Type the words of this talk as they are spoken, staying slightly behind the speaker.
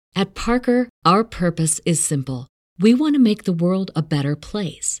At Parker, our purpose is simple. We want to make the world a better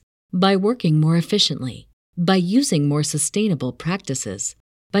place by working more efficiently, by using more sustainable practices,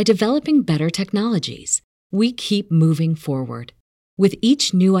 by developing better technologies. We keep moving forward. With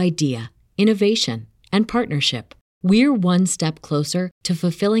each new idea, innovation, and partnership, we're one step closer to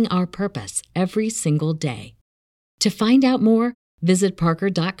fulfilling our purpose every single day. To find out more, visit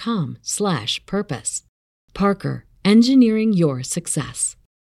parker.com/purpose. Parker, engineering your success.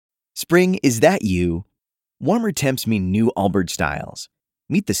 Spring, is that you? Warmer temps mean new Allbirds styles.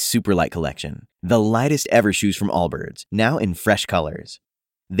 Meet the Superlight Collection, the lightest ever shoes from Allbirds, now in fresh colors.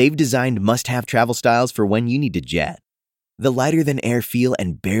 They've designed must-have travel styles for when you need to jet. The lighter-than-air feel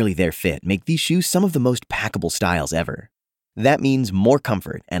and barely-there fit make these shoes some of the most packable styles ever. That means more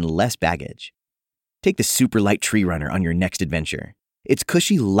comfort and less baggage. Take the Superlight Tree Runner on your next adventure. Its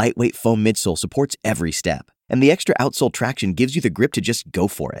cushy, lightweight foam midsole supports every step, and the extra outsole traction gives you the grip to just go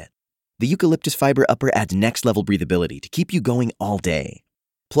for it. The eucalyptus fiber upper adds next-level breathability to keep you going all day.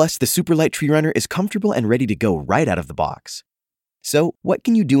 Plus, the Superlight Tree Runner is comfortable and ready to go right out of the box. So, what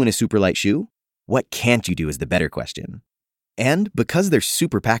can you do in a Superlight shoe? What can't you do is the better question. And because they're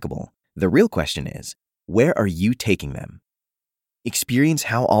super packable, the real question is, where are you taking them? Experience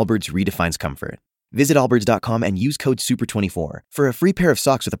how Allbirds redefines comfort. Visit allbirds.com and use code SUPER24 for a free pair of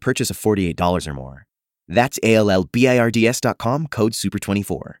socks with a purchase of $48 or more. That's ALLBIRDS.com, code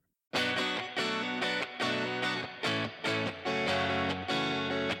SUPER24.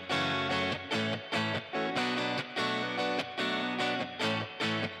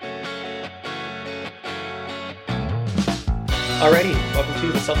 Alrighty, welcome to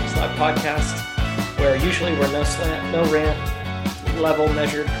the Celtics Live podcast, where usually we're no slant, no rant, level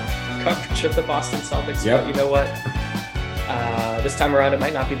measured coverage of the Boston Celtics. Yep. But you know what? This time around, it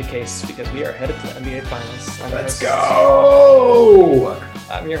might not be the case because we are headed to the NBA Finals. Let's go!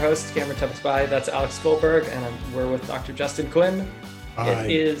 I'm your host, Cameron Tempest-By. That's Alex Goldberg, and we're with Dr. Justin Quinn. Hi.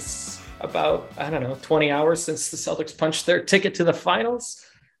 It is about, 20 hours since the Celtics punched their ticket to the Finals.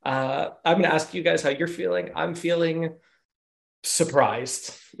 I'm going to ask you guys how you're feeling. I'm feeling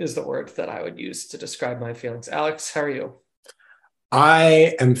surprised is the word that I would use to describe my feelings. Alex, how are you?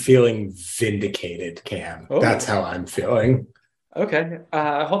 I am feeling vindicated, Cam. Oh. That's how I'm feeling. Okay.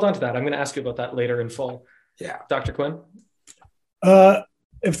 Hold on to that. I'm going to ask you about that later in full. Yeah. Dr. Quinn?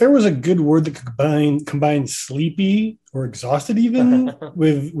 If there was a good word that could combine sleepy or exhausted even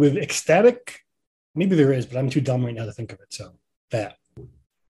with ecstatic, maybe there is, but I'm too dumb right now to think of it. So that.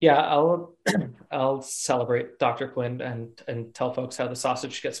 Yeah, I'll celebrate Dr. Quinn and tell folks how the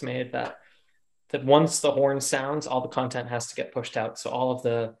sausage gets made, that once the horn sounds, all the content has to get pushed out. So all of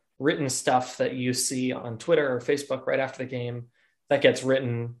the written stuff that you see on Twitter or Facebook right after the game, that gets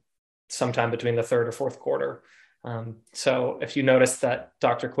written sometime between the third or fourth quarter. So if you notice that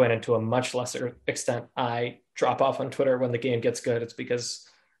Dr. Quinn, and to a much lesser extent, I drop off on Twitter when the game gets good, it's because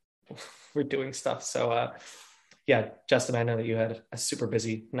we're doing stuff. So, yeah, Justin, I know that you had a super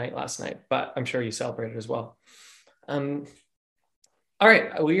busy night last night, but I'm sure you celebrated as well. All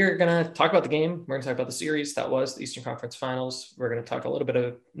right, we are going to talk about the game. We're going to talk about the series that was the Eastern Conference Finals. We're going to talk a little bit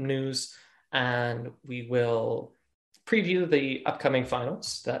of news, and we will preview the upcoming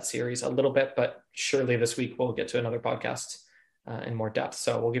finals, that series a little bit, but surely this week we'll get to another podcast in more depth.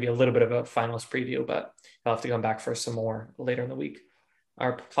 So we'll give you a little bit of a finals preview, but I'll have to come back for some more later in the week.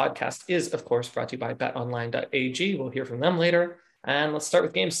 Our podcast is, of course, brought to you by betonline.ag. We'll hear from them later. And let's start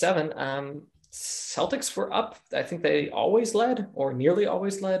with Game 7. Celtics were up. I think they always led, or nearly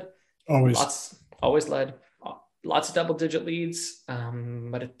always led. Always led. Lots of double-digit leads,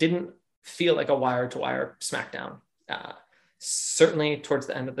 but it didn't feel like a wire-to-wire smackdown. Certainly towards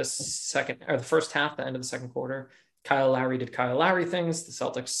the end of the first half, the end of the second quarter, Kyle Lowry did Kyle Lowry things. The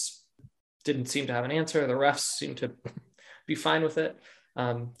Celtics didn't seem to have an answer. The refs seemed to be fine with it.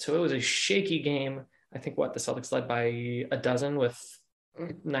 So it was a shaky game. I think the Celtics led by a dozen with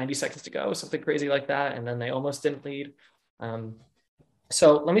 90 seconds to go, something crazy like that. And then they almost didn't lead.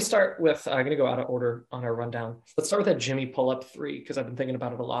 So let me start with, I'm going to go out of order on our rundown. Let's start with that Jimmy pull-up three, because I've been thinking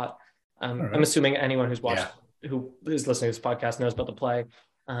about it a lot. Right. I'm assuming anyone who's watched, who is listening to this podcast knows about the play.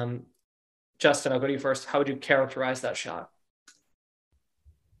 Justin, I'll go to you first. How would you characterize that shot?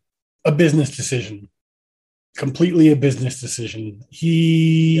 A business decision. Completely a business decision.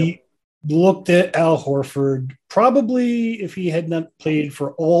 He looked at Al Horford. Probably if he had not played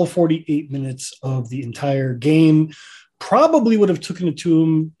for all 48 minutes of the entire game, probably would have taken it to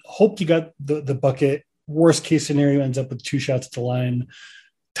him, hoped he got the bucket. Worst case scenario, ends up with 2 shots at the line,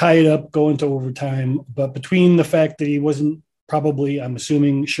 tie it up, go into overtime. But between the fact that he wasn't probably, I'm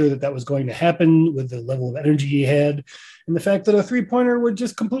assuming, sure that was going to happen with the level of energy he had. And the fact that a three-pointer would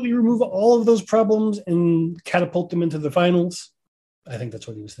just completely remove all of those problems and catapult them into the finals. I think that's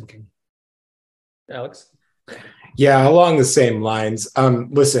what he was thinking. Alex? Yeah, along the same lines.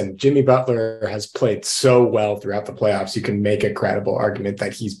 Listen, Jimmy Butler has played so well throughout the playoffs. You can make a credible argument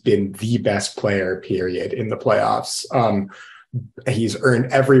that he's been the best player, period, in the playoffs. He's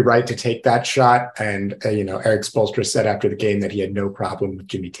earned every right to take that shot. And, Eric Spoelstra said after the game that he had no problem with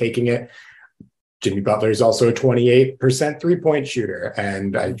Jimmy taking it. Jimmy Butler is also a 28% three-point shooter.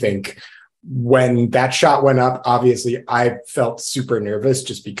 And I think when that shot went up, obviously I felt super nervous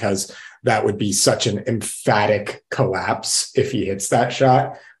just because that would be such an emphatic collapse if he hits that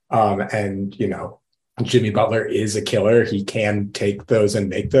shot. Jimmy Butler is a killer. He can take those and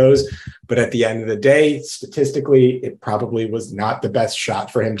make those. But at the end of the day, statistically, it probably was not the best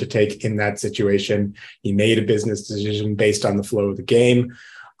shot for him to take in that situation. He made a business decision based on the flow of the game.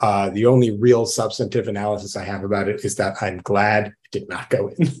 The only real substantive analysis I have about it is that I'm glad it did not go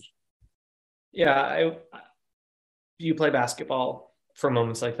in. Yeah, you play basketball for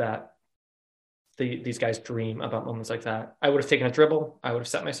moments like that. These guys dream about moments like that. I would have taken a dribble. I would have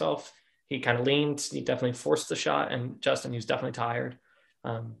set myself. He kind of leaned. He definitely forced the shot. And Justin, he was definitely tired.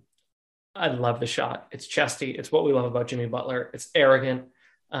 I love the shot. It's chesty. It's what we love about Jimmy Butler. It's arrogant.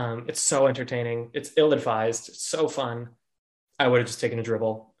 It's so entertaining. It's ill-advised. It's so fun. I would have just taken a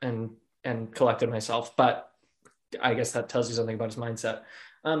dribble and collected myself. But I guess that tells you something about his mindset.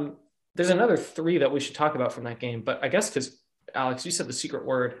 There's another three that we should talk about from that game. But I guess because, Alex, you said the secret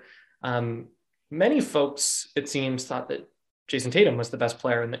word. Many folks, it seems, thought that Jason Tatum was the best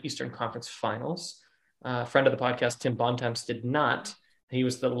player in the Eastern Conference Finals. A friend of the podcast, Tim Bontemps, did not. He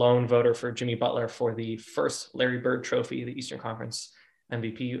was the lone voter for Jimmy Butler for the first Larry Bird Trophy, the Eastern Conference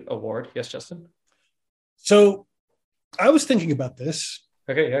MVP award. Yes, Justin? So I was thinking about this.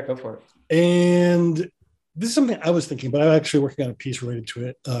 Okay, yeah, go for it. And this is something I was thinking, but I'm actually working on a piece related to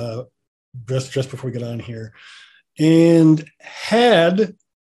it just before we get on here. And had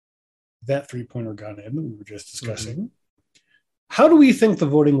that three-pointer gone in that we were just discussing, how do we think the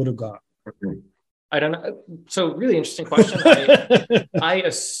voting would have gone? I don't know. So really interesting question. I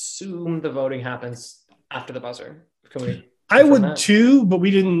assume the voting happens after the buzzer. I would too, but we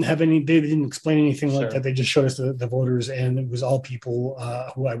didn't have they didn't explain anything like Sure. that. They just showed us the voters, and it was all people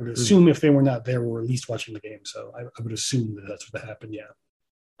who I would assume if they were not there were at least watching the game. So I would assume that's what happened. Yeah.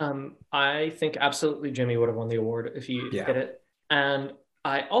 I think absolutely Jimmy would have won the award if he hit it. And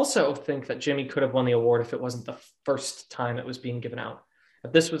I also think that Jimmy could have won the award if it wasn't the first time it was being given out.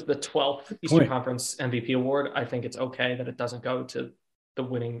 If this was the 12th Eastern Conference MVP award, I think it's okay that it doesn't go to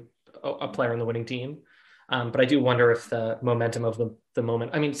a player in the winning team. But I do wonder if the momentum of the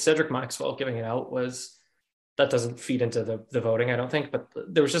moment, I mean, Cedric Maxwell giving it out that doesn't feed into the voting, I don't think, but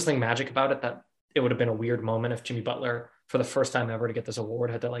there was just something magic about it that it would have been a weird moment if Jimmy Butler, for the first time ever to get this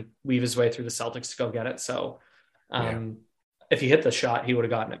award, had to weave his way through the Celtics to go get it. So, if he hit the shot, he would have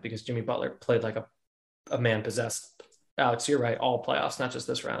gotten it because Jimmy Butler played like a man possessed. Alex, you're right. All playoffs, not just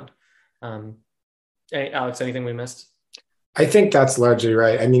this round. Alex, anything we missed? I think that's largely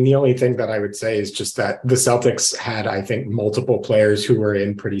right. I mean, the only thing that I would say is just that the Celtics had, I think, multiple players who were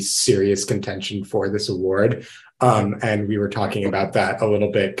in pretty serious contention for this award. And we were talking about that a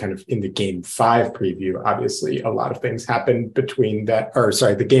little bit kind of in the Game 5 preview. Obviously, a lot of things happened between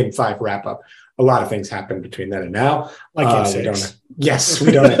the Game 5 wrap up. A lot of things happened between then and now. Like Game 6.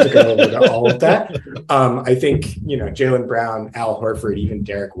 We don't have to go over all of that. I think, Jaylen Brown, Al Horford, even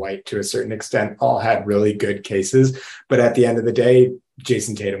Derek White, to a certain extent, all had really good cases. But at the end of the day,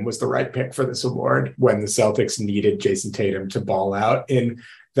 Jason Tatum was the right pick for this award when the Celtics needed Jason Tatum to ball out in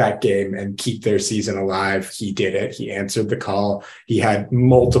that game and keep their season alive. He did it. He answered the call. He had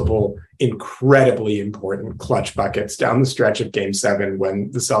multiple incredibly important clutch buckets down the stretch of Game 7 when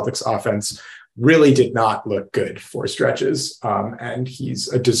the Celtics offense really did not look good for stretches. And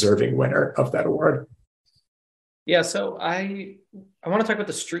he's a deserving winner of that award. Yeah, so I want to talk about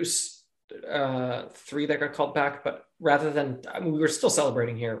the Strus three that got called back, but rather than, we were still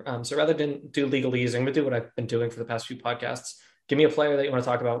celebrating here. So rather than do legalese, I'm going to do what I've been doing for the past few podcasts. Give me a player that you want to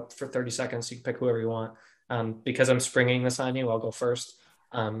talk about for 30 seconds. You can pick whoever you want. Because I'm springing this on you, I'll go first.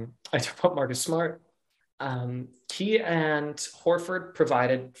 I talk about Marcus Smart. He and Horford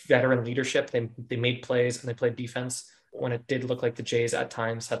provided veteran leadership. They made plays and they played defense when it did look like the Jays at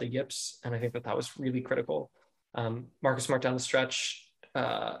times had the yips. And I think that was really critical. Marcus Smart down the stretch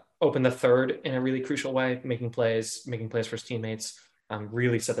opened the third in a really crucial way, making plays for his teammates,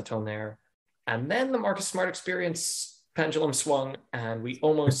 really set the tone there. And then the Marcus Smart experience pendulum swung and we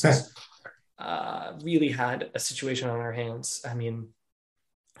almost really had a situation on our hands. I mean,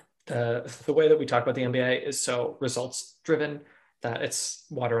 the way that we talk about the NBA is so results driven that it's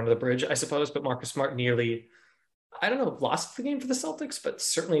water under the bridge, I suppose. But Marcus Smart nearly, I don't know, lost the game for the Celtics, but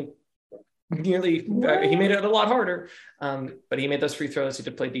certainly nearly, he made it a lot harder. But he made those free throws. He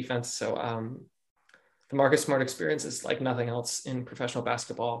did play defense. So the Marcus Smart experience is like nothing else in professional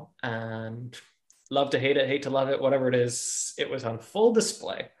basketball. And love to hate it, hate to love it, whatever it is, it was on full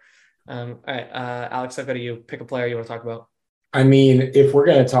display. All right, Alex, I've got you. Pick a player you want to talk about. I mean, if we're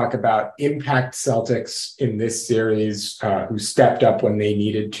going to talk about impact Celtics in this series, who stepped up when they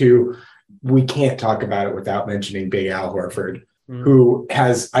needed to, we can't talk about it without mentioning Big Al Horford, who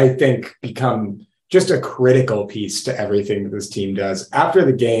has, I think, become just a critical piece to everything that this team does. After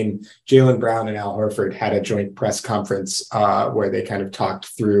the game, Jaylen Brown and Al Horford had a joint press conference where they kind of talked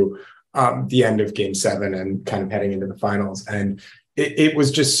through the end of Game 7 and kind of heading into the finals. And it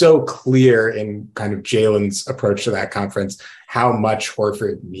was just so clear in kind of Jaylen's approach to that conference how much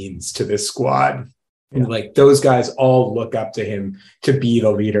Horford means to this squad. And like those guys all look up to him to be the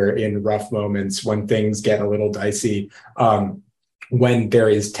leader in rough moments when things get a little dicey, when there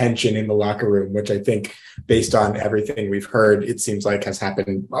is tension in the locker room, which I think based on everything we've heard, it seems like has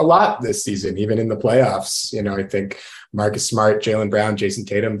happened a lot this season, even in the playoffs. You know, I think Marcus Smart, Jaylen Brown, Jason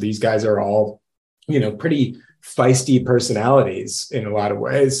Tatum, these guys are all, you know, pretty feisty personalities in a lot of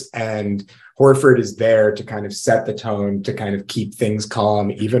ways. And Horford is there to kind of set the tone, to kind of keep things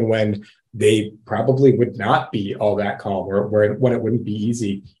calm, even when they probably would not be all that calm, or when it wouldn't be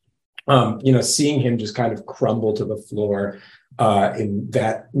easy. You know, seeing him just kind of crumble to the floor in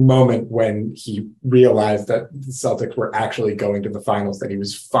that moment when he realized that the Celtics were actually going to the finals, that he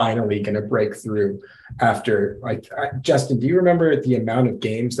was finally going to break through after, like, Justin, do you remember the amount of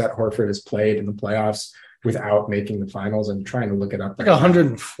games that Horford has played in the playoffs without making the finals? I'm trying to look it up. Like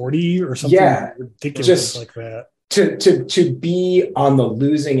 140 or something. Yeah, ridiculous just like that. To be on the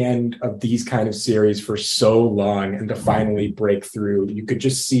losing end of these kind of series for so long and to finally break through, you could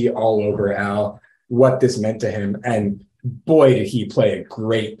just see all over Al what this meant to him. And boy, did he play a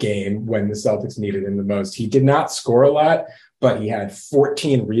great game when the Celtics needed him the most. He did not score a lot, but he had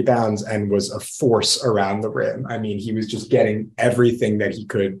 14 rebounds and was a force around the rim. I mean, he was just getting everything that he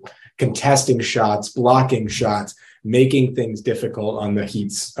could, contesting shots, blocking shots, making things difficult on the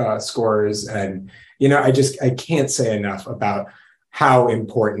Heat's scorers. And, you know, I can't say enough about how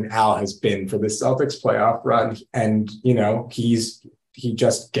important Al has been for the Celtics playoff run. And, you know, he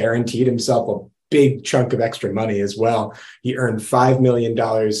just guaranteed himself a big chunk of extra money as well. He earned $5 million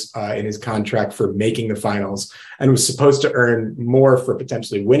in his contract for making the finals and was supposed to earn more for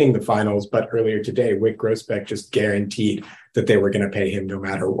potentially winning the finals. But earlier today, Wyc Grousbeck just guaranteed that they were going to pay him no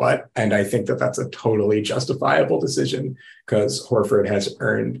matter what. And I think that that's a totally justifiable decision because Horford has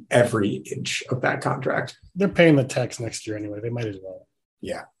earned every inch of that contract. They're paying the tax next year anyway. They might as well.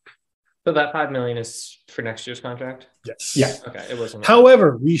 Yeah. So that $5 million is for next year's contract? Yes. Yeah. Okay. It wasn't.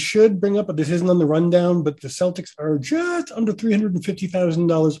 However, we should bring up, but this isn't on the rundown, but the Celtics are just under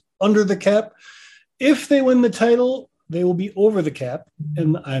 $350,000 under the cap. If they win the title, they will be over the cap,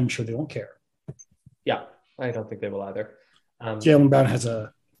 and I'm sure they won't care. Yeah, I don't think they will either. Jaylen Brown has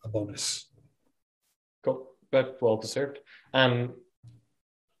a bonus. Cool, but well deserved. Dr.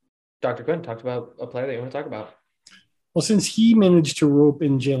 Quinn talked about a player that you want to talk about. Well, since he managed to rope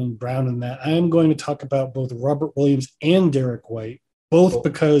in Jaylen Brown in that, I'm going to talk about both Robert Williams and Derek White, both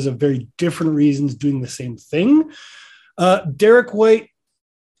because of very different reasons doing the same thing. Derek White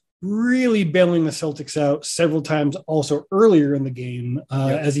really bailing the Celtics out several times also earlier in the game,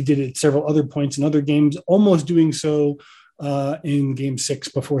 as he did at several other points in other games, almost doing so in Game 6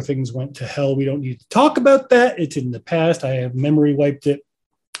 before things went to hell. We don't need to talk about that. It's in the past. I have memory wiped it.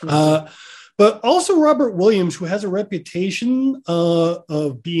 But also Robert Williams, who has a reputation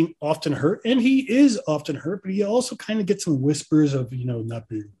of being often hurt, and he is often hurt, but he also kind of gets some whispers of, you know, not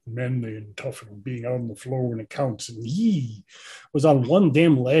being manly and tough and being out on the floor when it counts. And he was on one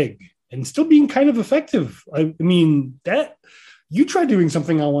damn leg and still being kind of effective. I mean, that you try doing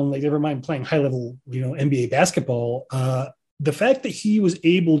something on one leg, never mind playing high level, you know, NBA basketball. The fact that he was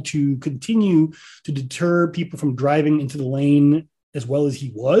able to continue to deter people from driving into the lane as well as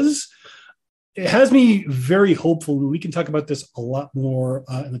he was, it has me very hopeful. We can talk about this a lot more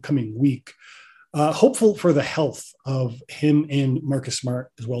in the coming week. Hopeful for the health of him and Marcus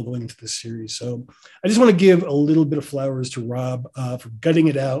Smart as well going into this series. So I just want to give a little bit of flowers to Rob for gutting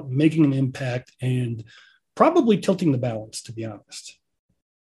it out, making an impact, and probably tilting the balance, to be honest.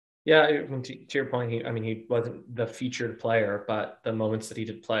 Yeah, to your point, he wasn't the featured player, but the moments that he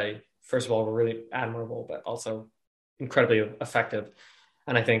did play, first of all, were really admirable, but also incredibly effective.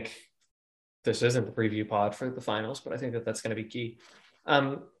 And I think this isn't the preview pod for the finals, but I think that that's going to be key.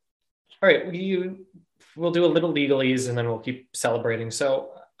 All right, we'll do a little legalese and then we'll keep celebrating.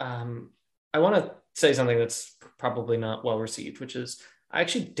 So I want to say something that's probably not well received, which is I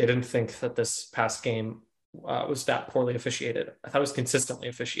actually didn't think that this past game was that poorly officiated. I thought it was consistently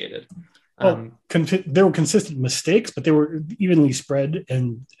officiated. There were consistent mistakes, but they were evenly spread,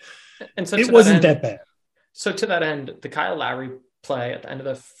 and so it wasn't that bad. So to that end, the Kyle Lowry play at the end of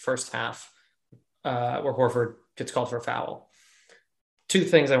the first half, where Horford gets called for a foul. Two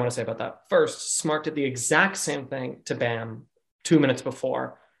things I want to say about that. First, Smart did the exact same thing to Bam 2 minutes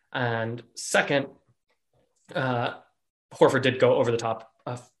before. And second, Horford did go over the top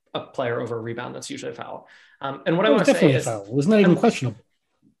of a player over a rebound. That's usually a foul. And what I want to say is, it was not even questionable.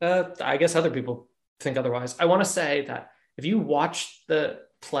 I guess other people think otherwise. I want to say that if you watch the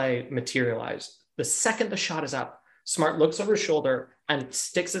play materialize, the second the shot is up, Smart looks over his shoulder and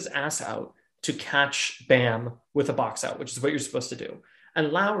sticks his ass out to catch Bam with a box out, which is what you're supposed to do.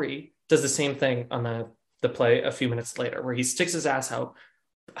 And Lowry does the same thing on the play a few minutes later, where he sticks his ass out.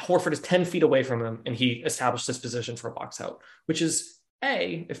 Horford is 10 feet away from him, and he established this position for a box out, which is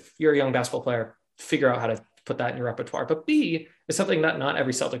A, if you're a young basketball player, figure out how to put that in your repertoire. But B, is something that not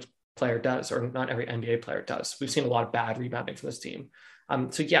every Celtics player does, or not every NBA player does. We've seen a lot of bad rebounding from this team.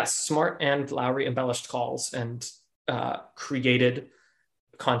 So yes, Smart and Lowry embellished calls and created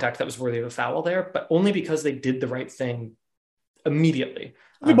contact that was worthy of a foul there, but only because they did the right thing immediately.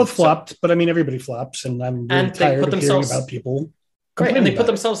 We both flopped, but I mean, everybody flops, and I'm really tired of hearing about people. Right, and they put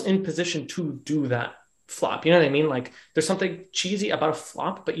themselves in position to do that flop. You know what I mean? Like, there's something cheesy about a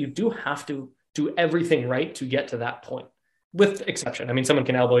flop, but you do have to do everything right to get to that point, with exception. I mean, someone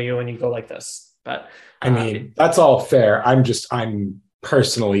can elbow you and you go like this, but I mean, that's all fair. I'm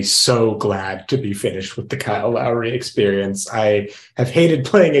personally so glad to be finished with the Kyle Lowry experience. I have hated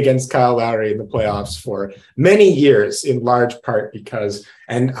playing against Kyle Lowry in the playoffs for many years, in large part because,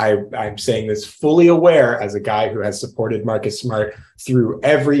 and I'm saying this fully aware as a guy who has supported Marcus Smart through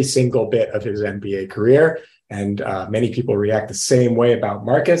every single bit of his NBA career, and many people react the same way about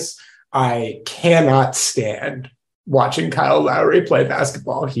Marcus. I cannot stand watching Kyle Lowry play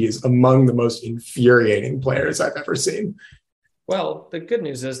basketball. He is among the most infuriating players I've ever seen. Well, the good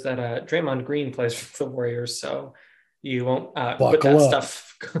news is that Draymond Green plays for the Warriors, so you won't put that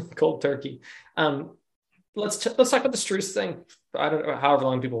stuff cold turkey. Let's talk about the Strus thing. I don't know, however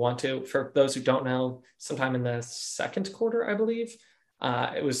long people want to. For those who don't know, sometime in the second quarter, I believe,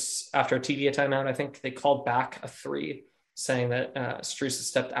 it was after a TV timeout. I think they called back a three, saying that Strus had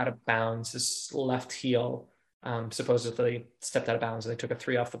stepped out of bounds. His left heel supposedly stepped out of bounds, and they took a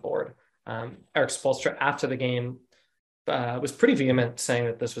three off the board. Erik Spoelstra, after the game, was pretty vehement, saying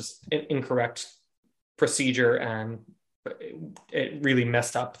that this was an incorrect procedure and it really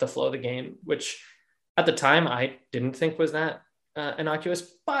messed up the flow of the game, which at the time I didn't think was that innocuous,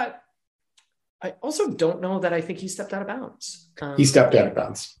 but I also don't know that I think he stepped out of bounds. He stepped out of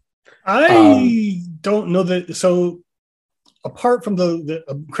bounds. I don't know that. So apart from the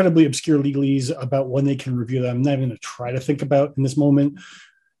incredibly obscure legalese about when they can review them, I'm not even going to try to think about in this moment.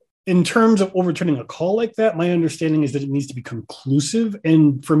 In terms of overturning a call like that, my understanding is that it needs to be conclusive.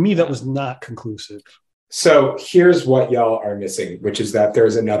 And for me, that was not conclusive. So here's what y'all are missing, which is that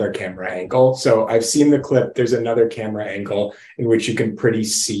there's another camera angle. So I've seen the clip. There's another camera angle in which you can clearly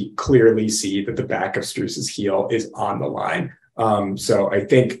see that the back of Strus's heel is on the line. So I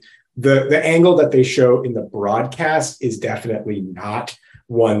think the angle that they show in the broadcast is definitely not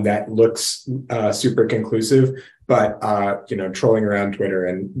one that looks super conclusive. But, trolling around Twitter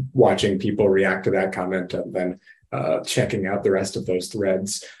and watching people react to that comment and then checking out the rest of those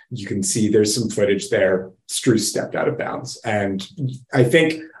threads, you can see there's some footage there. Strus stepped out of bounds. And I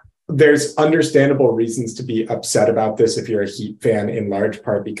think there's understandable reasons to be upset about this if you're a Heat fan, in large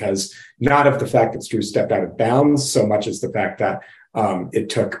part because not of the fact that Strus stepped out of bounds so much as the fact that it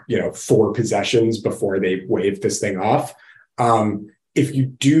took, 4 possessions before they waved this thing off. If you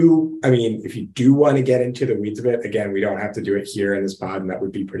do want to get into the weeds of it, again, we don't have to do it here in this pod, and that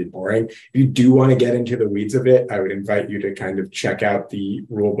would be pretty boring. If you do want to get into the weeds of it, I would invite you to kind of check out the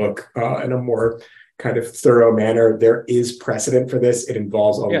rule book in a more kind of thorough manner. There is precedent for this. It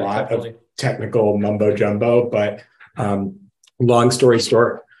involves a lot of technical mumbo jumbo, but long story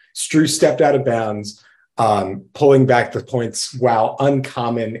short, Strus stepped out of bounds. Pulling back the points, while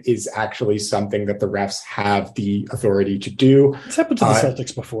uncommon, is actually something that the refs have the authority to do. It's happened to the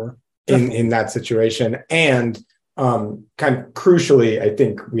Celtics before. In that situation. And kind of crucially, I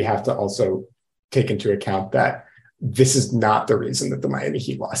think we have to also take into account that this is not the reason that the Miami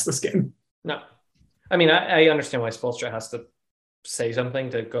Heat lost this game. No. I mean, I understand why Spoelstra has to say something,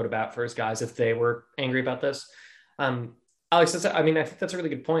 to go to bat for his guys if they were angry about this. Alex, I think that's a really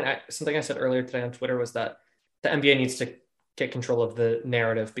good point. Something I said earlier today on Twitter was that the NBA needs to get control of the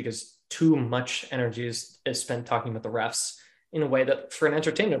narrative, because too much energy is spent talking about the refs in a way that for an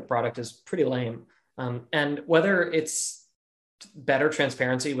entertainment product is pretty lame. And whether it's better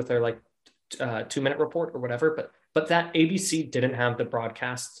transparency with their 2-minute report or whatever, but that ABC didn't have the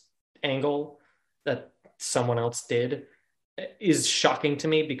broadcast angle that someone else did is shocking to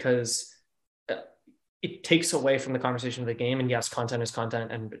me, because it takes away from the conversation of the game. And yes, content is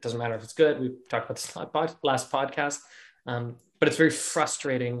content, and it doesn't matter if it's good. We talked about this last podcast, but it's very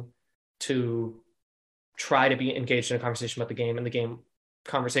frustrating to try to be engaged in a conversation about the game, and the game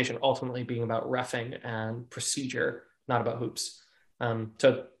conversation ultimately being about reffing and procedure, not about hoops.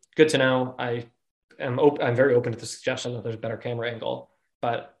 So good to know. I'm very open to the suggestion that there's a better camera angle,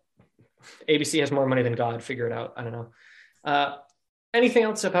 but ABC has more money than God. Figure it out. I don't know. Anything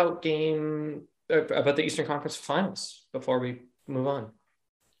else about the Eastern Conference Finals before we move on?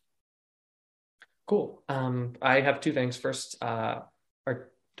 Cool. I have two things. First,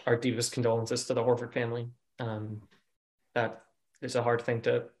 our deepest condolences to the Horford family. That is a hard thing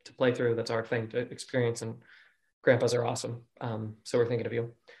to play through. That's a hard thing to experience, and grandpas are awesome. So we're thinking of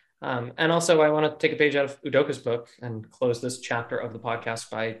you. And also, I want to take a page out of Udoka's book and close this chapter of the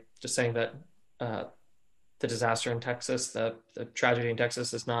podcast by just saying that the disaster in Texas, the tragedy in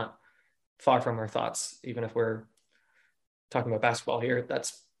Texas, is not far from our thoughts. Even if we're talking about basketball here,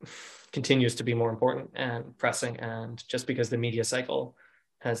 that's continues to be more important and pressing. And just because the media cycle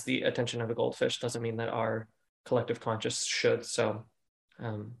has the attention of a goldfish doesn't mean that our collective conscious should. So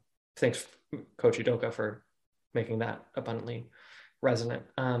thanks, Coach Udoka, for making that abundantly resonant.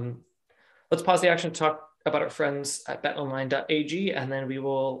 Let's pause the action to talk about our friends at betonline.ag, and then we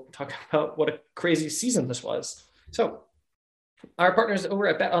will talk about what a crazy season this was. So our partners over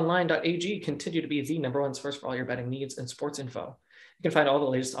at betonline.ag continue to be the #1 source for all your betting needs and sports info. You can find all the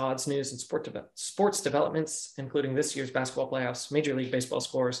latest odds, news, and sports developments, including this year's basketball playoffs, Major League Baseball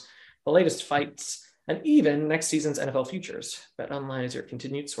scores, the latest fights, and even next season's NFL futures. BetOnline is your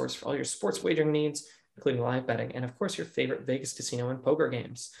continued source for all your sports wagering needs, including live betting, and of course, your favorite Vegas casino and poker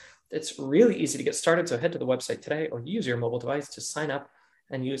games. It's really easy to get started, so head to the website today or use your mobile device to sign up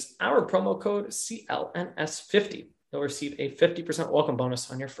and use our promo code CLNS50. You'll receive a 50% welcome bonus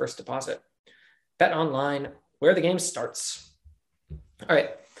on your first deposit. BetOnline, where the game starts. All right,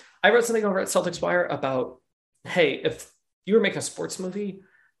 I wrote something over at Celtics Wire about, hey, if you were making a sports movie,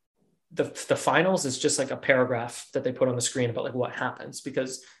 the finals is just like a paragraph that they put on the screen about like what happens,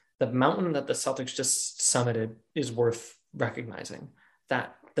 because the mountain that the Celtics just summited is worth recognizing.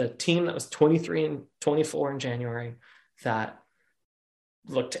 That the team that was 23-24 in January, that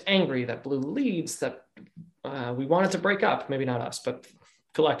looked angry, that blew leads, that we wanted to break up, maybe not us, but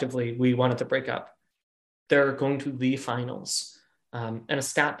collectively we wanted to break up. They're going to the finals. And a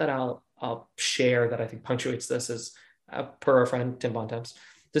stat that I'll share that I think punctuates this is, per our friend Tim Bontemps,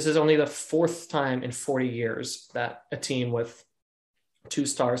 this is only the 4th time in 40 years that a team with 2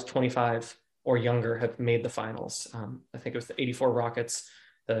 stars, 25 or younger, have made the finals. I think it was the 84 Rockets,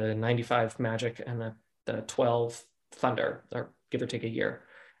 the 95 Magic, and the 12 Thunder, or give or take a year.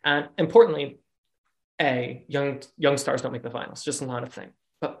 And importantly, A, young stars don't make the finals, just not a thing.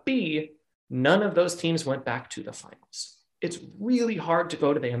 But B, none of those teams went back to the finals. It's really hard to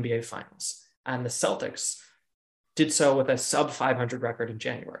go to the NBA finals. And the Celtics did so with a sub 500 record in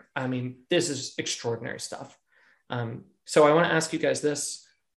January. I mean, this is extraordinary stuff. So I want to ask you guys this.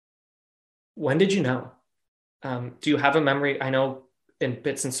 When did you know? Do you have a memory? I know in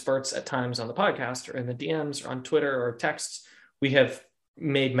bits and spurts at times on the podcast or in the DMs or on Twitter or texts, we have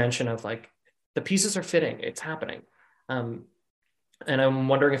made mention of like, the pieces are fitting, it's happening. And I'm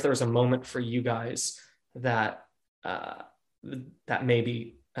wondering if there was a moment for you guys that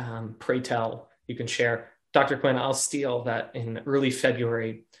maybe, pray tell, you can share. Dr. Quinn, I'll steal that in early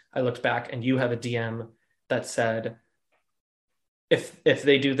February, I looked back and you have a DM that said, if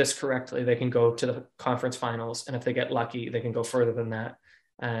they do this correctly, they can go to the conference finals. And if they get lucky, they can go further than that.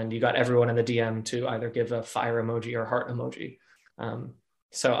 And you got everyone in the DM to either give a fire emoji or heart emoji.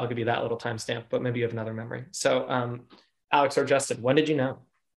 So I'll give you that little timestamp, but maybe you have another memory. So Alex or Justin, when did you know?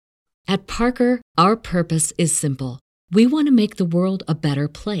 At Parker, our purpose is simple. We want to make the world a better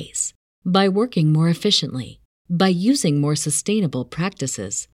place by working more efficiently, by using more sustainable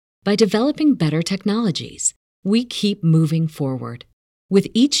practices, by developing better technologies. We keep moving forward. With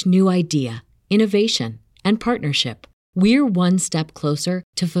each new idea, innovation, and partnership, we're one step closer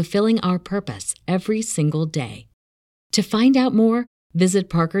to fulfilling our purpose every single day. To find out more, visit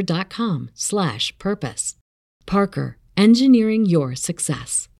parker.com/purpose. Parker, engineering your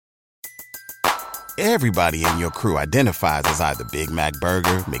success. Everybody in your crew identifies as either Big Mac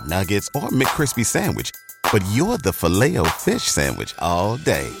Burger, McNuggets, or McCrispy Sandwich. But you're the Filet-O-Fish Sandwich all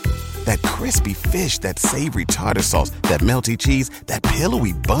day. That crispy fish, that savory tartar sauce, that melty cheese, that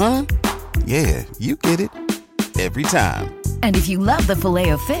pillowy bun. Yeah, you get it. Every time. And if you love the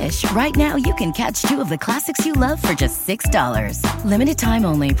Filet-O-Fish, right now you can catch 2 of the classics you love for just $6. Limited time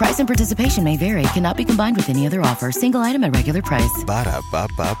only. Price and participation may vary. Cannot be combined with any other offer. Single item at regular price.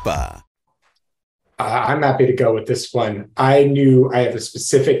 Ba-da-ba-ba-ba. I'm happy to go with this one. I knew I have a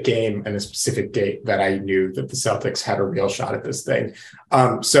specific game and a specific date that I knew that the Celtics had a real shot at this thing.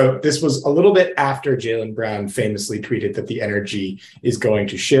 So this was a little bit after Jaylen Brown famously tweeted that the energy is going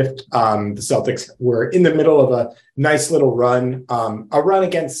to shift. The Celtics were in the middle of a nice little run, a run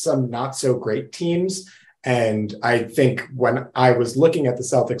against some not so great teams. And I think when I was looking at the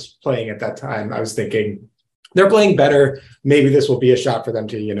Celtics playing at that time, I was thinking, they're playing better. Maybe this will be a shot for them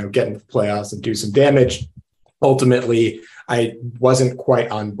to, get into the playoffs and do some damage. Ultimately, I wasn't quite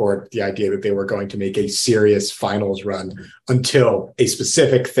on board with the idea that they were going to make a serious finals run until a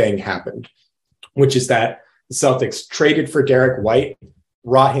specific thing happened, which is that the Celtics traded for Derek White,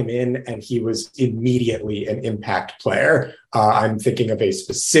 brought him in, and he was immediately an impact player. I'm thinking of a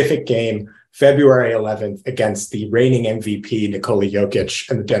specific game, February 11th, against the reigning MVP, Nikola Jokic,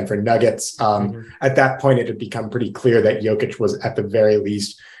 and the Denver Nuggets. At that point, it had become pretty clear that Jokic was, at the very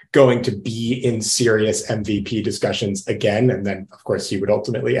least, going to be in serious MVP discussions again. And then, of course, he would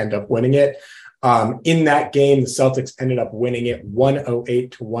ultimately end up winning it. In that game, the Celtics ended up winning it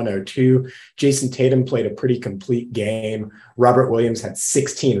 108-102. Jason Tatum played a pretty complete game. Robert Williams had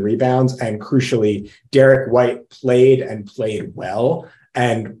 16 rebounds. And crucially, Derek White played well.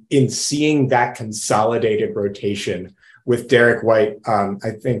 And in seeing that consolidated rotation with Derek White,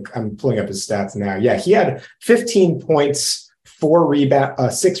 I think I'm pulling up his stats now. Yeah, he had 15 points,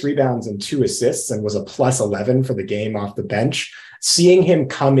 6 rebounds, and 2 assists, and was a plus 11 for the game off the bench. Seeing him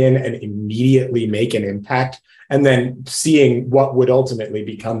come in and immediately make an impact, and then seeing what would ultimately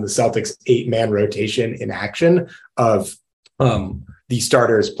become the Celtics 8-man rotation in action of the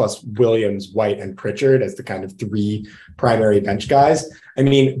starters plus Williams, White, and Pritchard as the kind of 3 primary bench guys. I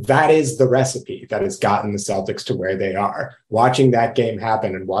mean, that is the recipe that has gotten the Celtics to where they are. Watching that game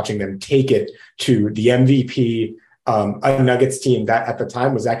happen and watching them take it to the MVP, a Nuggets team that at the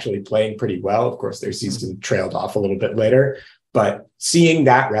time was actually playing pretty well. Of course, their season trailed off a little bit later, but seeing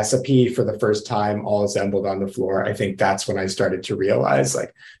that recipe for the first time all assembled on the floor, I think that's when I started to realize,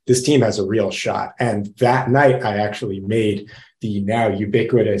 like, this team has a real shot. And that night, I actually made the now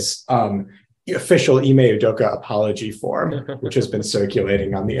ubiquitous official Ime Udoka apology form, which has been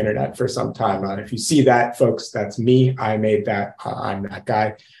circulating on the internet for some time. If you see that, folks, that's me. I made that. I'm that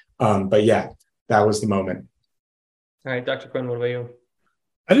guy. But yeah, that was the moment. All right, Dr. Quinn, what about you?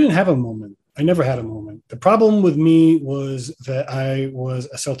 I didn't have a moment. I never had a moment. The problem with me was that I was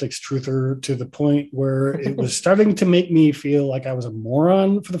a Celtics truther to the point where it was starting to make me feel like I was a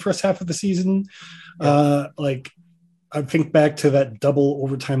moron for the first half of the season. I think back to that double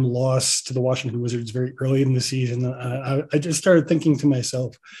overtime loss to the Washington Wizards very early in the season. I just started thinking to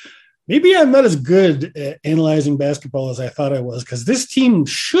myself, maybe I'm not as good at analyzing basketball as I thought I was, because this team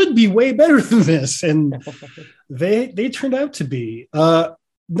should be way better than this. And they turned out to be.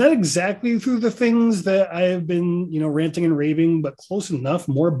 Not exactly through the things that I have been, ranting and raving, but close enough.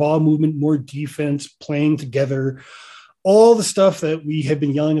 More ball movement, more defense, playing together, all the stuff that we had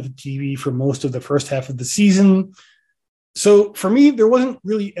been yelling at the TV for most of the first half of the season. So for me, there wasn't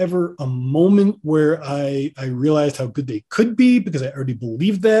really ever a moment where I realized how good they could be, because I already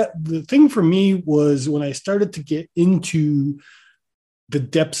believed that. The thing for me was when I started to get into the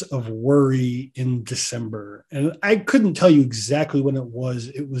depths of worry in December. And I couldn't tell you exactly when it was.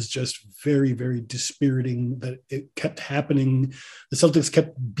 It was just very, very dispiriting that it kept happening. The Celtics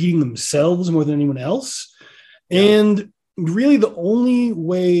kept beating themselves more than anyone else. Yeah. And really the only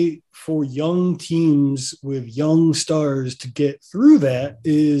way for young teams with young stars to get through that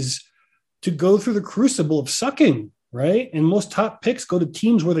is to go through the crucible of sucking, right? And most top picks go to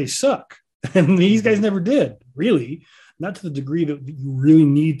teams where they suck. And these guys never did, really. Not to the degree that you really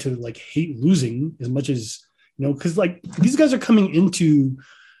need to hate losing as much as, because these guys are coming into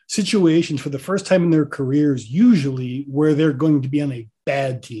situations for the first time in their careers, usually where they're going to be on a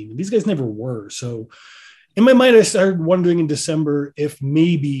bad team. And these guys never were. So in my mind, I started wondering in December if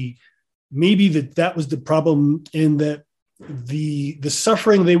maybe that was the problem, and that the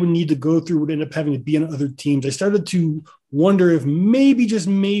suffering they would need to go through would end up having to be on other teams. I started to wonder if just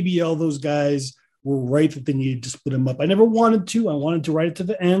maybe all those guys were right that they needed to split them up. I never wanted to. I wanted to write it to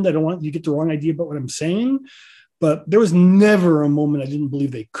the end. I don't want you to get the wrong idea about what I'm saying. But there was never a moment I didn't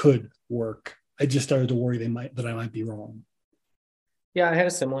believe they could work. I just started to worry that I might be wrong. Yeah, I had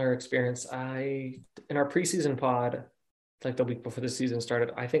a similar experience. In our preseason pod, like the week before the season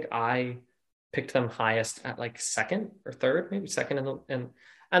started, I think I picked them highest at like second or third, maybe second.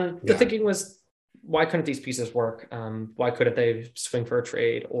 And the thinking was, why couldn't these pieces work? Why couldn't they swing for a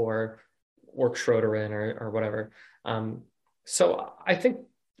trade or work Schroeder in or whatever? So I think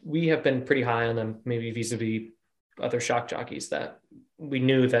we have been pretty high on them, maybe vis-a-vis other shock jockeys, that we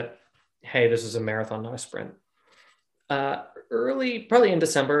knew that, hey, this is a marathon, not a sprint. Probably in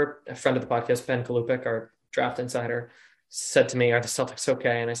December, a friend of the podcast, Ben Kalupik, our draft insider, said to me, are the Celtics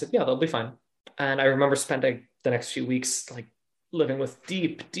okay? And I said, yeah, they'll be fine. And I remember spending the next few weeks like living with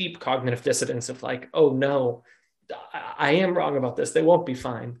deep cognitive dissonance of like, oh no, I am wrong about this. They won't be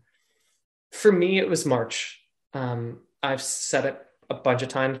fine. For me, it was March. I've said it a bunch of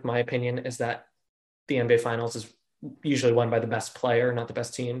times. My opinion is that the NBA Finals is usually won by the best player, not the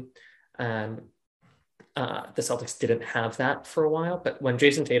best team. And the Celtics didn't have that for a while. But when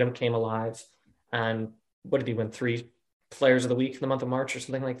Jason Tatum came alive, and what did he win? 3 Players of the Week in the month of March or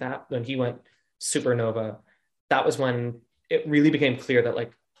something like that, when he went supernova, that was when it really became clear that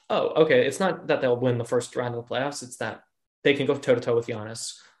like, oh, okay, it's not that they'll win the first round of the playoffs. It's that they can go toe-to-toe with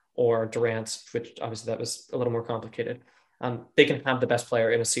Giannis or Durant, which obviously that was a little more complicated. They can have the best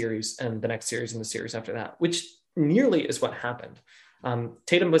player in a series and the next series and the series after that, which nearly is what happened.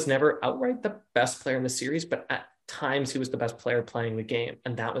 Tatum was never outright the best player in the series, but at times he was the best player playing the game.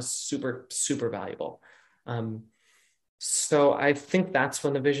 And that was super, super valuable. So I think that's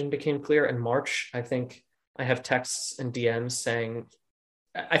when the vision became clear. In March, I think I have texts and DMs saying,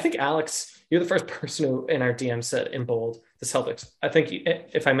 I think, Alex, you're the first person who in our DM said in bold, the Celtics. I think,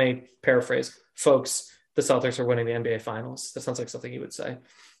 if I may paraphrase, folks, the Celtics are winning the NBA Finals. That sounds like something you would say.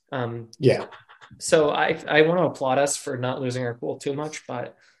 Yeah. So I want to applaud us for not losing our cool too much,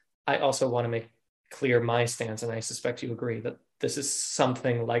 but I also want to make clear my stance, and I suspect you agree, that this is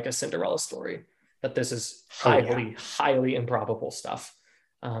something like a Cinderella story, that this is highly improbable stuff,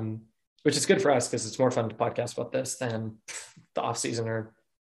 which is good for us because it's more fun to podcast about this than the offseason or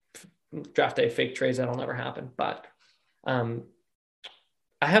draft day fake trades that'll never happen. But I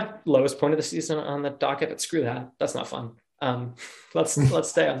have lowest point of the season on the docket, but screw that. That's not fun. Let's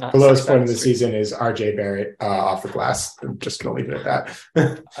stay on that. The lowest point of the season is RJ Barrett off the glass. I'm just going to leave it at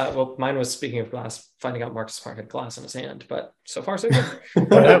that. Well, mine was, speaking of glass, finding out Marcus Smart had glass in his hand, but so far so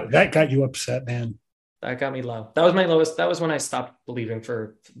good. That got you upset, man. That got me low. That was my lowest. That was when I stopped believing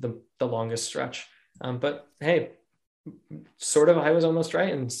for the longest stretch. But hey, sort of I was almost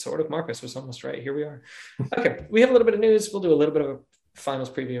right, and sort of Marcus was almost right. Here we are. Okay, we have a little bit of news. We'll do a little bit of a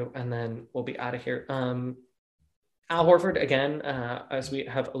finals preview, and then we'll be out of here. Al Horford, again, as we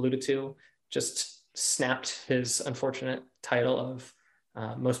have alluded to, just snapped his unfortunate title of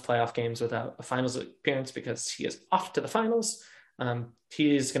most playoff games without a finals appearance because he is off to the finals.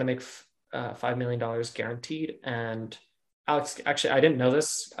 He is going to make $5 million guaranteed. And Alex, actually, I didn't know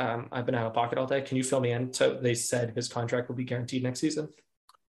this. I've been out of pocket all day. Can you fill me in? So they said his contract will be guaranteed next season.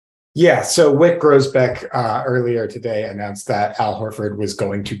 Yeah, so Wyc Grousbeck earlier today announced that Al Horford was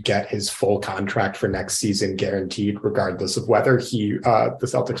going to get his full contract for next season guaranteed, regardless of whether the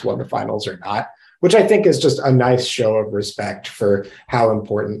Celtics won the finals or not, which I think is just a nice show of respect for how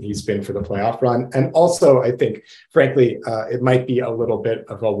important he's been for the playoff run. And also, I think, frankly, it might be a little bit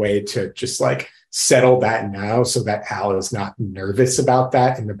of a way to just like settle that now so that Al is not nervous about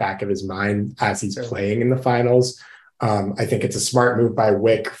that in the back of his mind as he's playing in the finals. I think it's a smart move by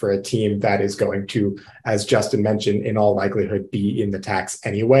Wyc for a team that is going to, as Justin mentioned, in all likelihood be in the tax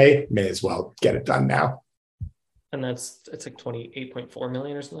anyway. May as well get it done now. And it's like 28.4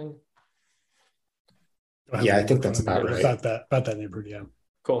 million or something. Yeah, I think that's about right. About that neighborhood, yeah.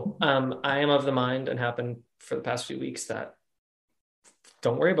 Cool. I am of the mind, and happened for the past few weeks, that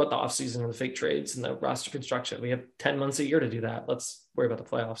don't worry about the offseason and the fake trades and the roster construction. We have 10 months a year to do that. Let's worry about the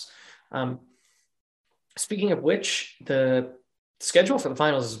playoffs. Speaking of which, the schedule for the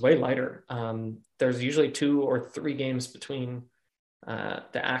finals is way lighter. There's usually 2 or 3 games between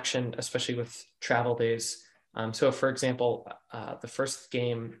the action, especially with travel days. So, for example, the first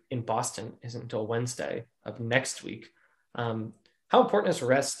game in Boston isn't until Wednesday of next week. How important is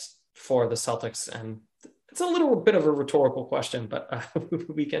rest for the Celtics? And it's a little bit of a rhetorical question, but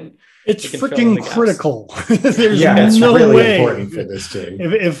we can. It's freaking critical. There's it's no really way important for this team.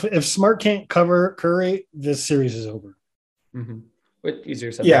 If Smart can't cover Curry, this series is over. Mm-hmm.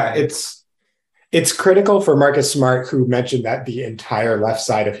 Easier said. Yeah, It's critical for Marcus Smart, who mentioned that the entire left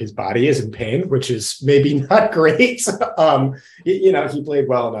side of his body is in pain, which is maybe not great. He played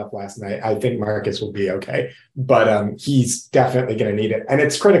well enough last night. I think Marcus will be okay, but he's definitely going to need it. And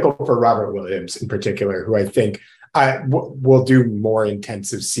it's critical for Robert Williams in particular, who I think will do more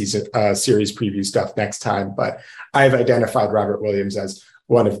intensive series preview stuff next time. But I've identified Robert Williams as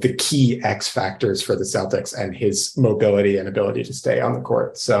one of the key X factors for the Celtics and his mobility and ability to stay on the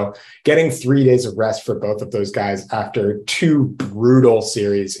court. So getting 3 days of rest for both of those guys after 2 brutal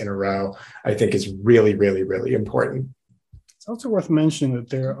series in a row, I think is really, really, really important. It's also worth mentioning that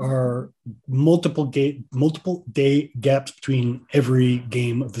there are multiple day gaps between every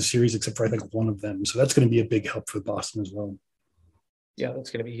game of the series, except for I think one of them. So that's going to be a big help for Boston as well. Yeah, that's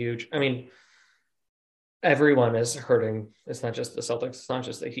going to be huge. I mean, everyone is hurting. It's not just the Celtics. It's not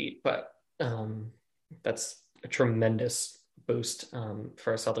just the Heat, but that's a tremendous boost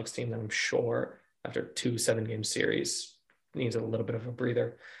for a Celtics team that I'm sure after 2 7-game series needs a little bit of a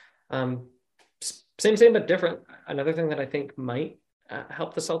breather. Same, but different. Another thing that I think might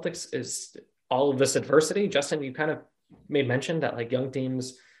help the Celtics is all of this adversity. Justin, you kind of made mention that like young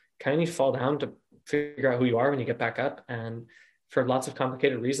teams kind of need to fall down to figure out who you are when you get back up. And for lots of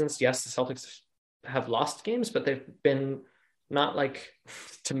complicated reasons, yes, the Celtics have lost games, but they've been not like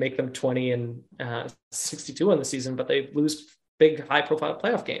to make them 20 and 62 in the season, but they lose big, high profile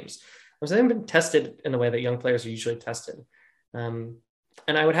playoff games. So they haven't been tested in the way that young players are usually tested.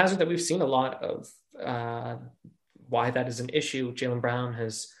 And I would hazard that we've seen a lot of why that is an issue. Jaylen Brown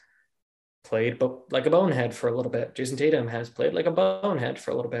has played like a bonehead for a little bit. Jason Tatum has played like a bonehead for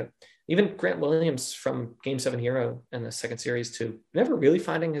a little bit. Even Grant Williams from Game 7 hero in the second series to never really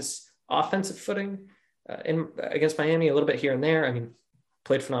finding his offensive footing against Miami, a little bit here and there. I mean,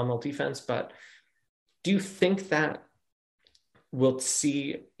 played phenomenal defense, but do you think that we'll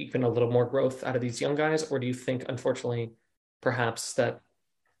see even a little more growth out of these young guys? Or do you think, unfortunately, perhaps that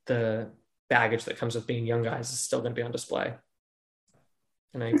the baggage that comes with being young guys is still going to be on display?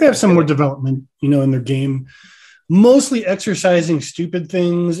 And they have some more development, in their game, mostly exercising stupid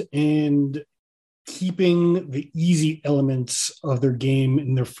things and keeping the easy elements of their game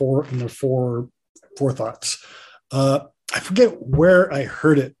in their forethoughts. I forget where I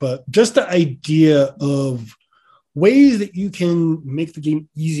heard it, but just the idea of ways that you can make the game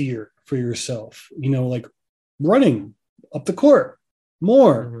easier for yourself, like running up the court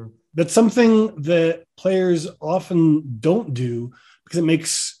more. Mm-hmm. That's something that players often don't do because it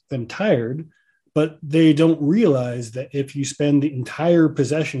makes them tired, but they don't realize that if you spend the entire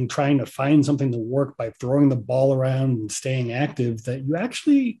possession trying to find something to work by throwing the ball around and staying active, that you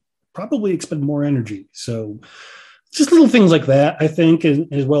actually probably expend more energy. So just little things like that, I think,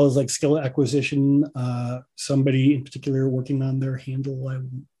 as well as like skill acquisition. Somebody in particular working on their handle, I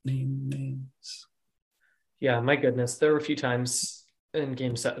won't name names. Yeah, my goodness. There were a few times in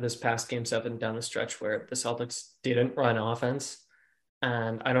this past Game 7 down the stretch where the Celtics didn't run offense.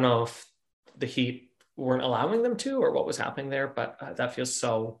 And I don't know if the Heat weren't allowing them to or what was happening there, but that feels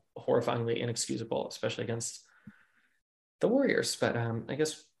so horrifyingly inexcusable, especially against the Warriors. But I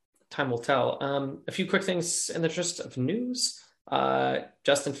guess time will tell. A few quick things in the interest of news.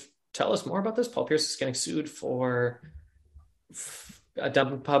 Justin, tell us more about this. Paul Pierce is getting sued for a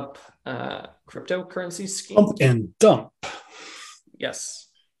dump and pump cryptocurrency scheme. Pump and dump. Yes.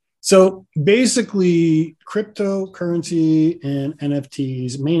 So basically, cryptocurrency and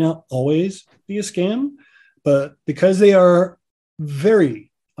NFTs may not always be a scam, but because they are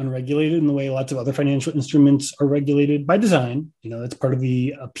very unregulated in the way lots of other financial instruments are regulated by design, that's part of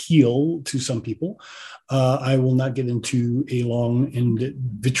the appeal to some people. I will not get into a long and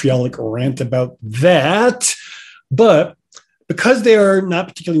vitriolic rant about that, but because they are not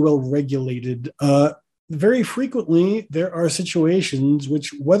particularly well regulated, very frequently, there are situations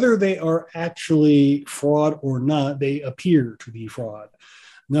which, whether they are actually fraud or not, they appear to be fraud.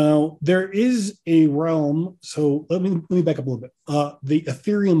 Now, there is a realm. So let me back up a little bit. The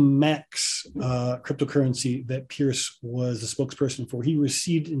Ethereum Max cryptocurrency that Pierce was the spokesperson for, he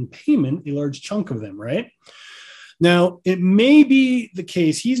received in payment a large chunk of them, right? Now, it may be the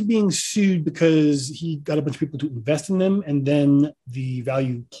case he's being sued because he got a bunch of people to invest in them, and then the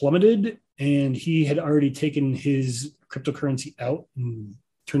value plummeted, and he had already taken his cryptocurrency out and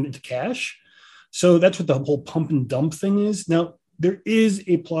turned it into cash. So that's what the whole pump and dump thing is. Now, there is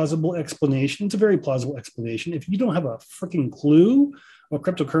a plausible explanation. It's a very plausible explanation. If you don't have a freaking clue what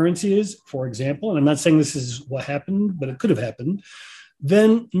cryptocurrency is, for example, and I'm not saying this is what happened, but it could have happened,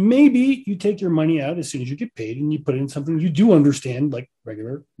 then maybe you take your money out as soon as you get paid and you put it in something you do understand, like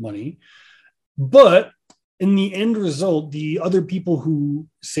regular money. But in the end result, the other people who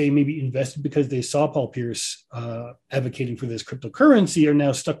say maybe invested because they saw Paul Pierce advocating for this cryptocurrency are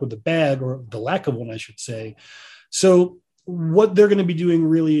now stuck with the bag, or the lack of one, I should say. So what they're going to be doing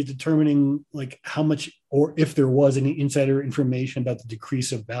really is determining like how much, or if there was any insider information about the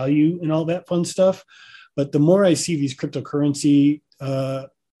decrease of value and all that fun stuff. But the more I see these cryptocurrency,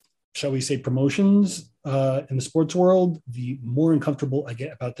 shall we say, promotions in the sports world, the more uncomfortable I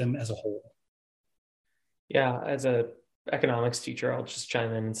get about them as a whole. Yeah, as a economics teacher, I'll just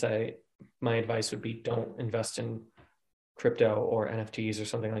chime in and say my advice would be don't invest in crypto or NFTs or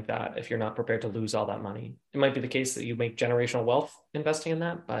something like that if you're not prepared to lose all that money. It might be the case that you make generational wealth investing in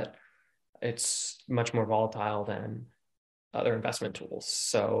that, but it's much more volatile than other investment tools.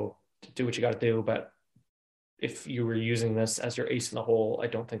 So do what you got to do. But if you were using this as your ace in the hole, I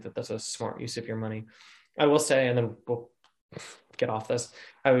don't think that that's a smart use of your money. I will say, and then we'll get off this.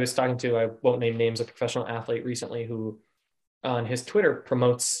 I was talking to, I won't name names, a professional athlete recently who on his Twitter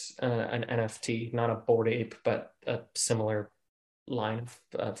promotes an NFT, not a Bored Ape, but a similar line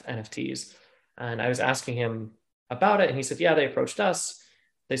of NFTs. And I was asking him about it. And he said, yeah, they approached us.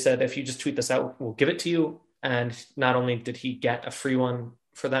 They said, if you just tweet this out, we'll give it to you. And not only did he get a free one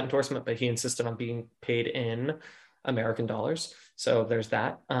for that endorsement, but he insisted on being paid in American dollars. So there's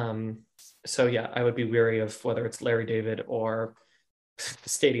that. So yeah, I would be wary of whether it's Larry David or the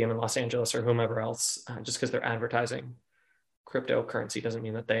stadium in Los Angeles or whomever else, just because they're advertising cryptocurrency doesn't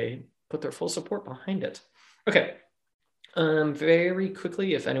mean that they put their full support behind it. Okay. Very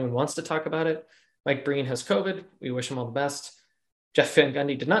quickly, if anyone wants to talk about it, Mike Breen has COVID. We wish him all the best. Jeff Van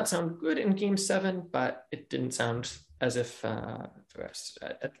Gundy did not sound good in Game 7, but it didn't sound as if, at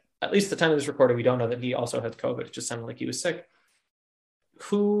least the time of this recording, we don't know that he also had COVID. It just sounded like he was sick.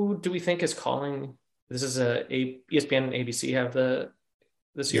 Who do we think is calling? This is ESPN and ABC have the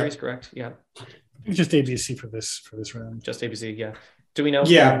series, correct? Yeah. It's just ABC for this round. Just ABC, yeah. Do we know?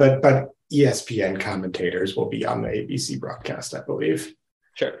 Yeah, but ESPN commentators will be on the ABC broadcast, I believe.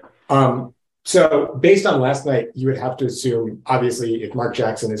 Sure. So based on last night, you would have to assume, obviously, if Mark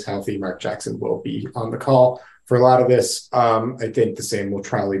Jackson is healthy, Mark Jackson will be on the call for a lot of this. I think the same will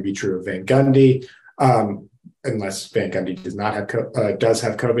probably be true of Van Gundy, unless Van Gundy does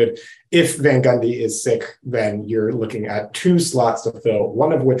have COVID. If Van Gundy is sick, then you're looking at 2 slots to fill,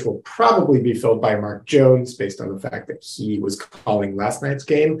 one of which will probably be filled by Mark Jones, based on the fact that he was calling last night's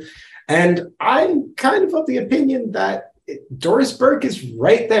game. And I'm kind of the opinion that Doris Burke is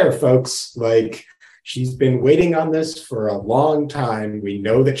right there, folks. Like, she's been waiting on this for a long time. We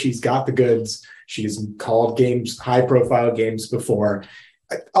know that she's got the goods. She's called games, high-profile games before.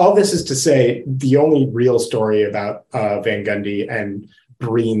 All this is to say, the only real story about Van Gundy and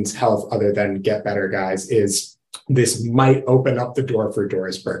Breen's health, other than get better, guys, is this might open up the door for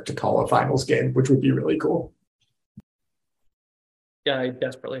Doris Burke to call a finals game, which would be really cool. Yeah, I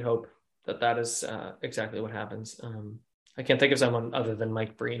desperately hope that is exactly what happens. I can't think of someone other than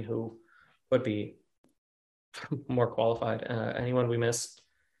Mike Breen who would be more qualified. Anyone we missed?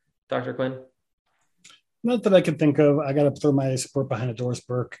 Dr. Quinn? Not that I can think of. I got to throw my support behind a Doris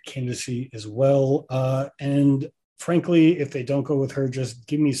Burke candidacy as well. And frankly, if they don't go with her, just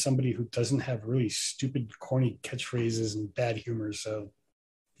give me somebody who doesn't have really stupid, corny catchphrases and bad humor. So,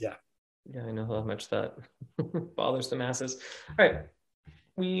 yeah. Yeah, I know how much that bothers the masses. All right.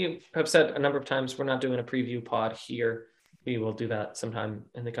 We have said a number of times we're not doing a preview pod here. We will do that sometime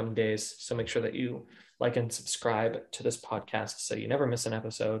in the coming days. So make sure that you like and subscribe to this podcast so you never miss an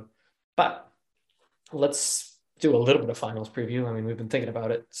episode. But let's do a little bit of finals preview. I mean, we've been thinking about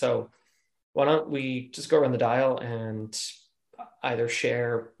it. So why don't we just go around the dial and either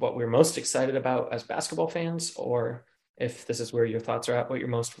share what we're most excited about as basketball fans, or if this is where your thoughts are at, what you're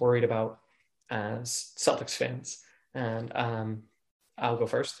most worried about as Celtics fans. And I'll go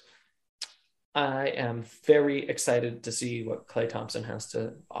first. I am very excited to see what Klay Thompson has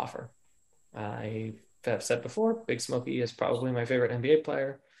to offer. I have said before, Big Smokey is probably my favorite NBA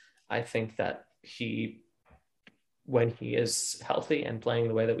player. I think that when he is healthy and playing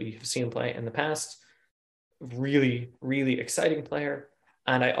the way that we've seen him play in the past, really, really exciting player.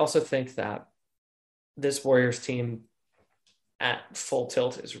 And I also think that this Warriors team at full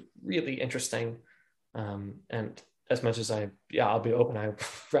tilt is really interesting. And as much as I'll be open, I'd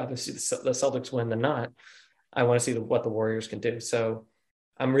rather see the Celtics win than not. I want to see what the Warriors can do. So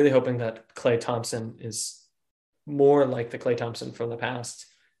I'm really hoping that Klay Thompson is more like the Klay Thompson from the past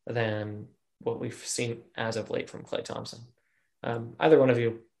than what we've seen as of late from Klay Thompson. Either one of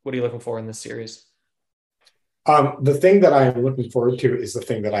you, what are you looking for in this series? The thing that I am looking forward to is the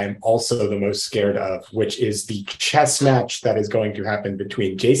thing that I am also the most scared of, which is the chess match that is going to happen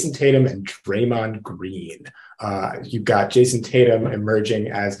between Jason Tatum and Draymond Green. You've got Jason Tatum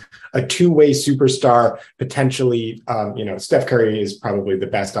emerging as a two-way superstar, potentially, Steph Curry is probably the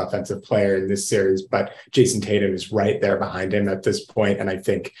best offensive player in this series, but Jason Tatum is right there behind him at this point. And I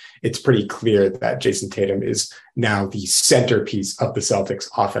think it's pretty clear that Jason Tatum is now the centerpiece of the Celtics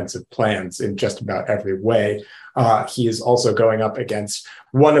offensive plans in just about every way. He is also going up against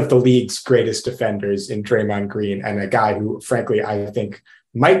one of the league's greatest defenders in Draymond Green, and a guy who, frankly, I think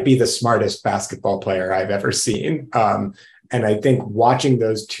might be the smartest basketball player I've ever seen. And I think watching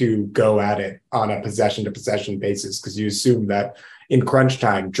those two go at it on a possession-to-possession basis, because you assume that in crunch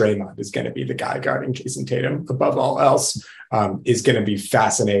time, Draymond is going to be the guy guarding Jason Tatum above all else, is going to be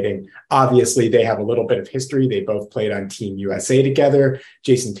fascinating. Obviously, they have a little bit of history. They both played on Team USA together.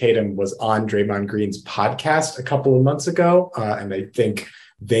 Jason Tatum was on Draymond Green's podcast a couple of months ago, and I think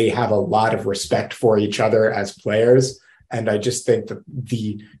they have a lot of respect for each other as players. And I just think that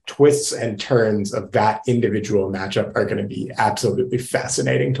the twists and turns of that individual matchup are going to be absolutely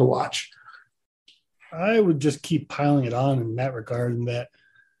fascinating to watch. I would just keep piling it on in that regard, in that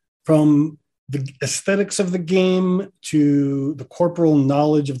from the aesthetics of the game to the corporal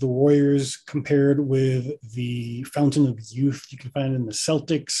knowledge of the Warriors compared with the fountain of youth you can find in the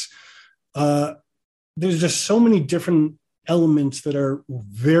Celtics, there's just so many different elements that are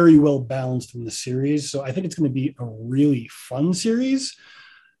very well balanced in the series. So I think it's going to be a really fun series.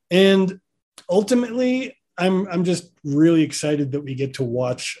 And ultimately, I'm just really excited that we get to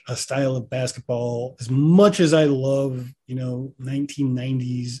watch a style of basketball. As much as I love,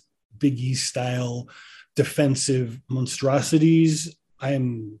 1990s Big East style defensive monstrosities, I've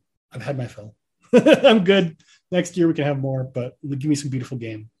had my fill. I'm good. Next year we can have more, but give me some beautiful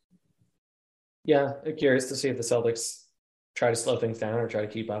game. Yeah, I'm curious to see if the Celtics try to slow things down or try to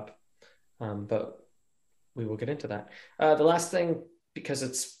keep up. But we will get into that. The last thing, because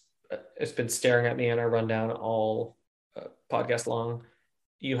it's been staring at me in our rundown all podcast long,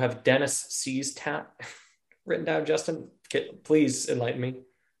 you have Dennis C's tat written down. Justin, please enlighten me.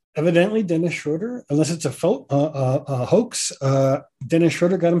 Evidently, Dennis Schroeder, unless it's a hoax, Dennis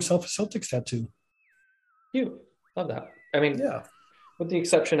Schroeder got himself a Celtics tattoo. You love that. I mean, yeah. With the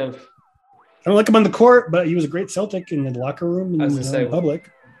exception of, I don't like him on the court, but he was a great Celtic in the locker room and in public.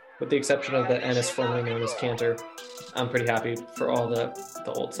 With the exception of the Ennis, formerly known as Cantor, I'm pretty happy for all the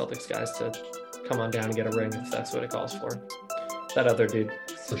old Celtics guys to come on down and get a ring if that's what it calls for. That other dude,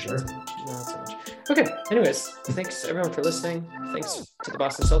 for sure. Not so much. Okay. Anyways, thanks everyone for listening. Thanks to the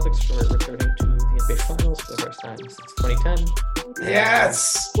Boston Celtics for returning to the NBA Finals for the first time since 2010.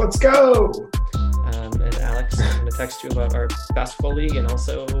 Yes, let's go. And Alex, I'm going to text you about our basketball league and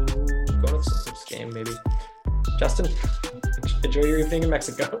also go to the Celtics game, maybe. Justin, enjoy your evening in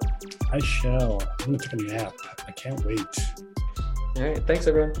Mexico. I shall. I'm going to take a nap. I can't wait. All right. Thanks,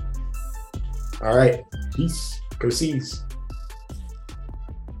 everyone. All right. Peace. Go Seas.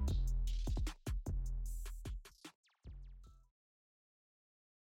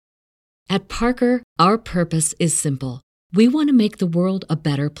 At Parker, our purpose is simple. We want to make the world a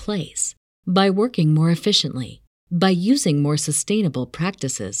better place by working more efficiently, by using more sustainable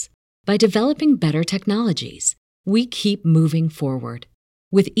practices, by developing better technologies. We keep moving forward.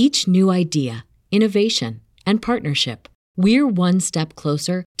 With each new idea, innovation, and partnership, we're one step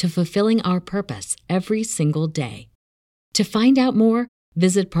closer to fulfilling our purpose every single day. To find out more,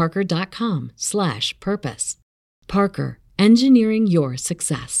 visit parker.com/purpose. Parker, engineering your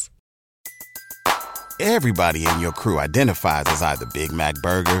success. Everybody in your crew identifies as either Big Mac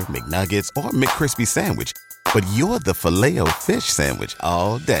Burger, McNuggets, or McCrispy Sandwich. But you're the Filet-O-Fish Sandwich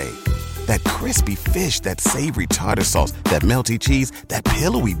all day. That crispy fish, that savory tartar sauce, that melty cheese, that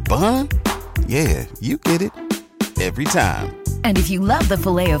pillowy bun. Yeah, you get it. Every time. And if you love the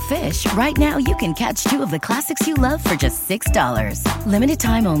Filet-O-Fish, right now you can catch two of the classics you love for just $6. Limited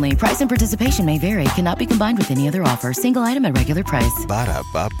time only. Price and participation may vary. Cannot be combined with any other offer. Single item at regular price.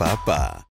 Ba-da-ba-ba-ba.